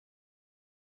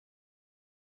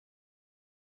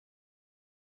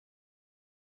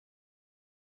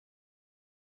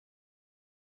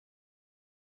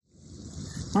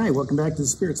Hi, welcome back to the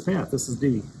Spirit's Path. This is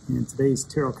Dee, and today's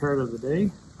tarot card of the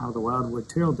day out of the Wildwood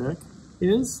Tarot deck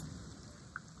is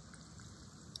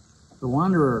the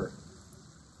Wanderer.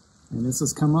 And this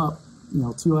has come up,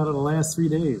 2 out of the last 3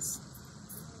 days.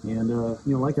 And,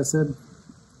 like I said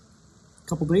a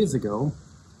couple days ago,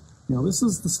 this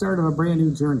is the start of a brand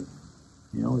new journey.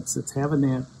 It's having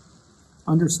that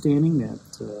understanding,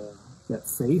 that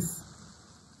faith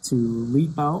to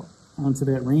leap out onto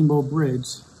that rainbow bridge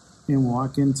and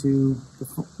walk into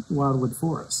the Wildwood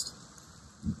Forest.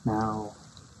 Now,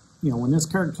 when this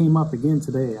card came up again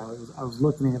today, I was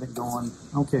looking at it going,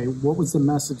 okay, what was the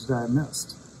message that I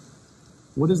missed?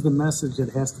 What is the message that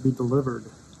has to be delivered,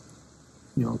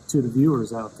 to the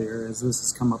viewers out there as this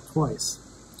has come up twice?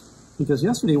 Because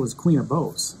yesterday was Queen of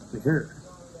Bows, the hare,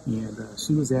 and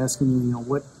she was asking you,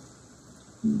 where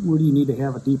do you need to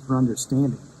have a deeper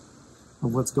understanding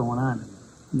of what's going on?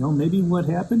 And, maybe what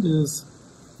happened is,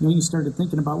 you started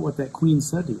thinking about what that queen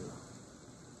said to you,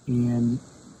 and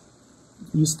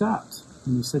you stopped,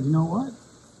 and you said, you know what?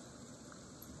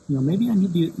 Maybe I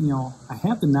need to, I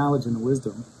have the knowledge and the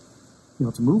wisdom,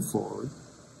 to move forward,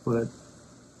 but,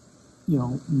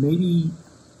 maybe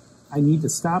I need to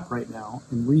stop right now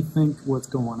and rethink what's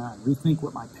going on, rethink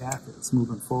what my path is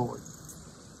moving forward.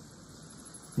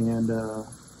 And,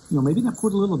 maybe that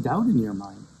put a little doubt in your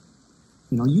mind.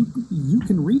 You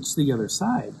can reach the other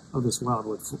side of this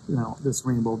Wildwood, this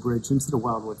rainbow bridge into the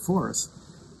Wildwood Forest.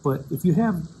 But if you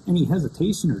have any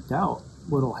hesitation or doubt,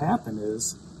 what'll happen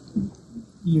is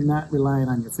you're not relying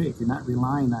on your faith. You're not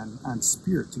relying on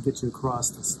spirit to get you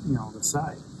across the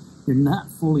side. You're not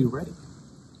fully ready.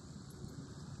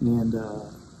 And,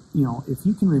 if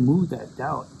you can remove that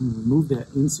doubt and remove that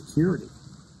insecurity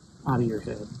out of your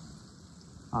head,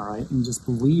 all right, and just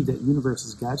believe that universe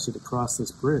has got you to cross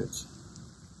this bridge,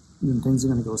 then things are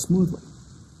going to go smoothly.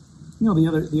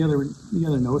 The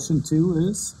other notion too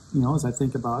is, as I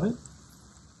think about it,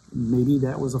 maybe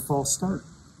that was a false start.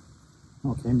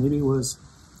 Okay, maybe it was,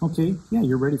 okay, yeah,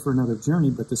 you're ready for another journey,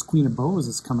 but this Queen of Bows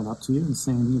is coming up to you and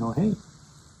saying, hey,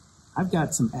 I've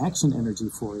got some action energy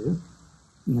for you.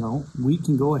 We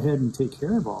can go ahead and take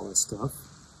care of all this stuff,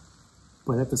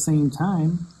 but at the same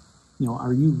time,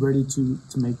 are you ready to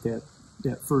make that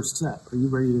first step? Are you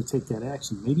ready to take that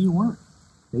action? Maybe you weren't.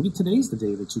 Maybe today's the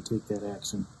day that you take that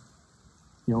action.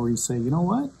 Where you say, you know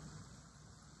what?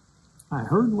 I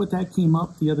heard what that came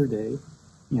up the other day,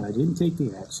 and I didn't take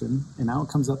the action, and now it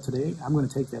comes up today. I'm going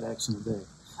to take that action today.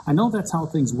 I know that's how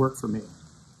things work for me.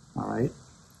 All right?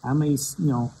 I may,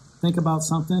 think about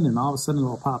something, and all of a sudden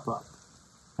it'll pop up.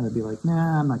 And I'd be like,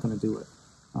 nah, I'm not going to do it.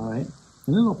 All right?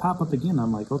 And then it'll pop up again.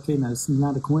 I'm like, okay, now this is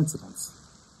not a coincidence.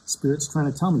 Spirit's trying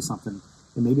to tell me something,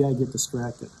 and maybe I get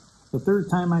distracted. The third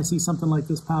time I see something like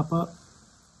this pop up,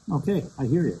 okay, I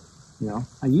hear you.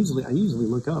 I usually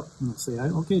look up and say,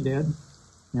 okay, Dad,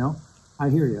 I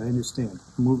hear you, I understand.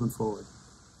 I'm moving forward.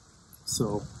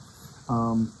 So,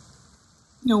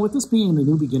 with this being the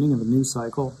new beginning of a new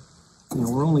cycle,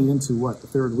 we're only into the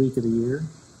third week of the year.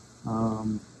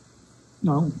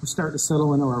 We're starting to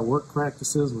settle into our work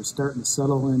practices. We're starting to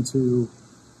settle into,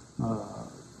 a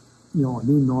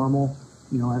new normal.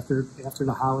 After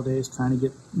the holidays, trying to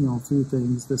get, through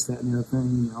things, this, that, and the other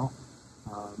thing,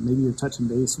 maybe you're touching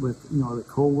base with, the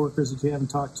co-workers that you haven't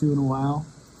talked to in a while,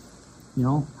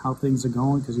 how things are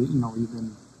going, because, you've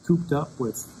been cooped up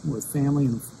with family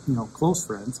and, close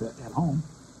friends at home.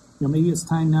 Maybe it's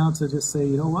time now to just say,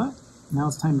 you know what, now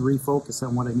it's time to refocus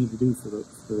on what I need to do for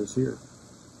this year.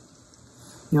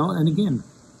 And again,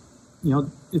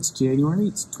 it's January,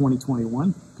 it's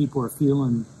 2021, people are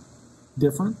feeling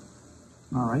different.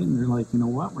 All right, and they're like, you know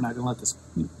what? We're not going to let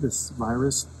this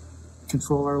virus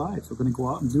control our lives. We're going to go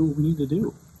out and do what we need to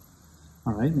do.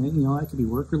 All right, and that could be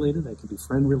work related, that could be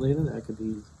friend related, that could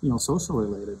be social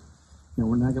related.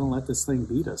 We're not going to let this thing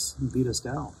beat us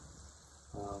down.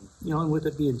 And with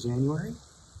it being January,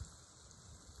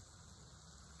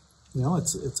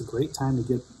 it's a great time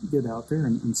to get out there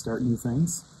and start new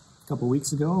things. A couple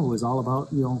weeks ago, it was all about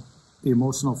the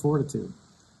emotional fortitude.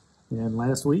 And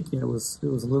last week, it was a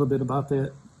little bit about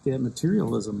that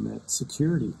materialism, that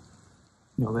security,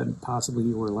 that possibly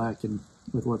you were lacking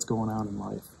with what's going on in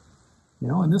life.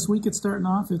 And this week it's starting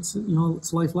off, it's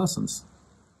life lessons,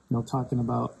 talking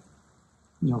about,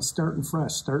 starting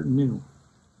fresh, starting new,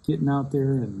 getting out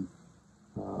there and,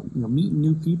 meeting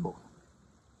new people,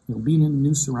 being in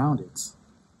new surroundings,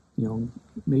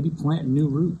 maybe planting new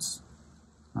roots,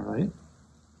 all right?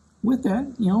 With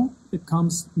that, it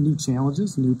comes new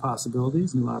challenges, new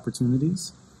possibilities, new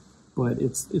opportunities, but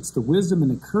it's the wisdom and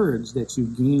the courage that you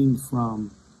gain from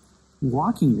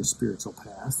walking your spiritual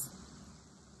path,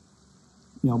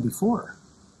 before.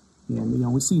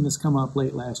 And, we've seen this come up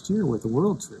late last year with the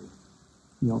World Tree,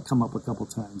 come up a couple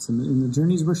times. And the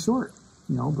journeys were short,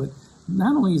 but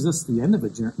not only is this the end of a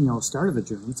journey, start of a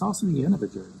journey, it's also the end of a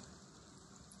journey.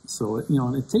 So,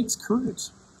 and it takes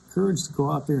courage to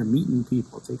go out there and meet new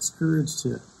people. It takes courage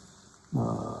to,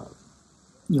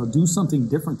 do something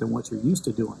different than what you're used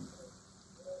to doing.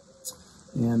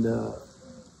 And,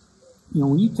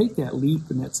 when you take that leap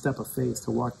and that step of faith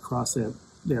to walk across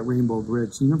that rainbow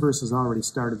bridge, the universe has already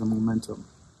started the momentum.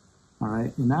 All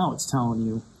right. And now it's telling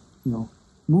you,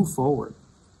 move forward.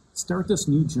 Start this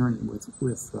new journey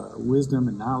with wisdom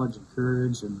and knowledge and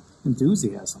courage and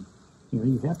enthusiasm.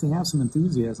 You have to have some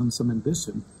enthusiasm, some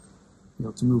ambition,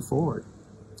 to move forward.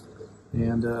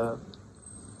 And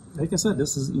like I said,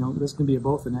 this is this can be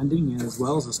both an ending as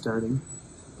well as a starting.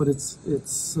 But it's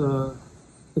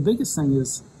the biggest thing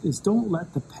is don't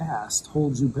let the past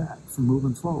hold you back from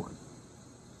moving forward.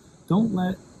 Don't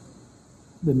let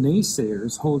the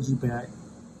naysayers hold you back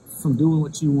from doing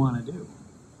what you want to do.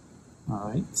 All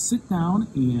right, sit down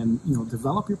and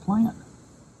develop your plan.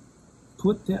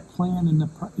 Put that plan in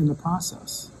the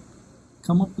process.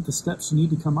 Come up with the steps you need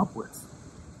to come up with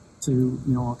to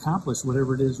accomplish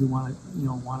whatever it is you want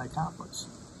to accomplish.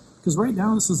 Because right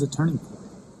now this is a turning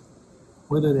point,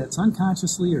 whether that's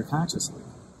unconsciously or consciously.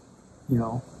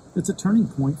 It's a turning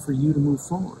point for you to move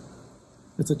forward.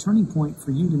 It's a turning point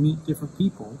for you to meet different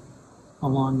people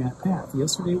along that path.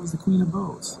 Yesterday was the Queen of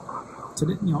Bows.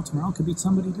 Today, tomorrow could be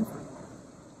somebody different.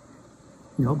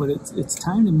 But it's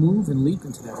time to move and leap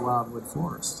into that wildwood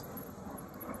forest.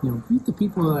 Greet the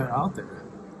people that are out there.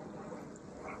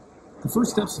 The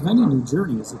first steps of any new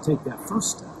journey is to take that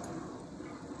first step.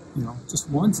 Just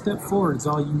one step forward is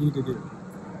all you need to do.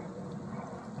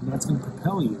 And that's going to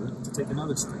propel you to take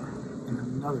another step and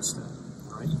another step.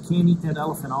 All right? You can't eat that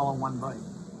elephant all in one bite.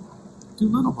 Do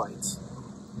little bites.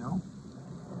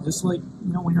 Just like,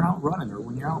 when you're out running or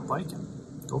when you're out biking.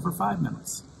 Go for 5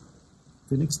 minutes.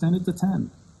 Then extend it to 10.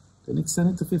 Then extend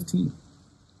it to 15.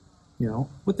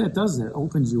 What that does is it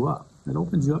opens you up. It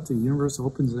opens you up to the universe,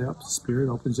 opens you up to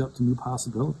spirit, opens you up to new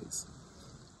possibilities.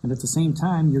 And at the same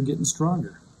time, you're getting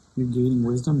stronger. You're gaining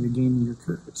wisdom, you're gaining your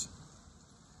courage.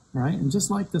 All right? And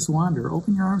just like this wanderer,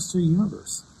 open your arms to the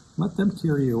universe. Let them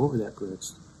carry you over that bridge.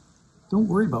 Don't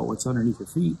worry about what's underneath your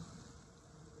feet.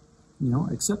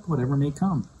 Accept whatever may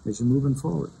come as you're moving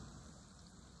forward.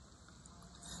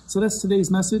 So that's today's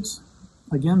message.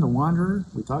 Again, the wanderer,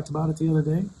 we talked about it the other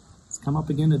day. It's come up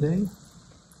again today.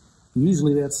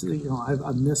 Usually that's,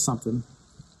 I've missed something,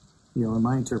 in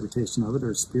my interpretation of it,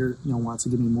 or spirit, wants to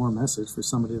give me more message for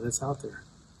somebody that's out there.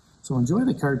 So enjoy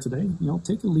the card today.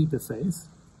 Take a leap of faith.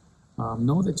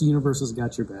 Know that the universe has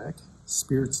got your back.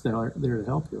 Spirit's there to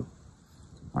help you.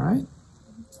 All right?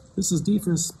 This is D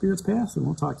for Spirit's Path, and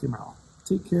we'll talk to you tomorrow.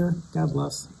 Take care. God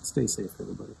bless. Stay safe,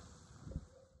 everybody.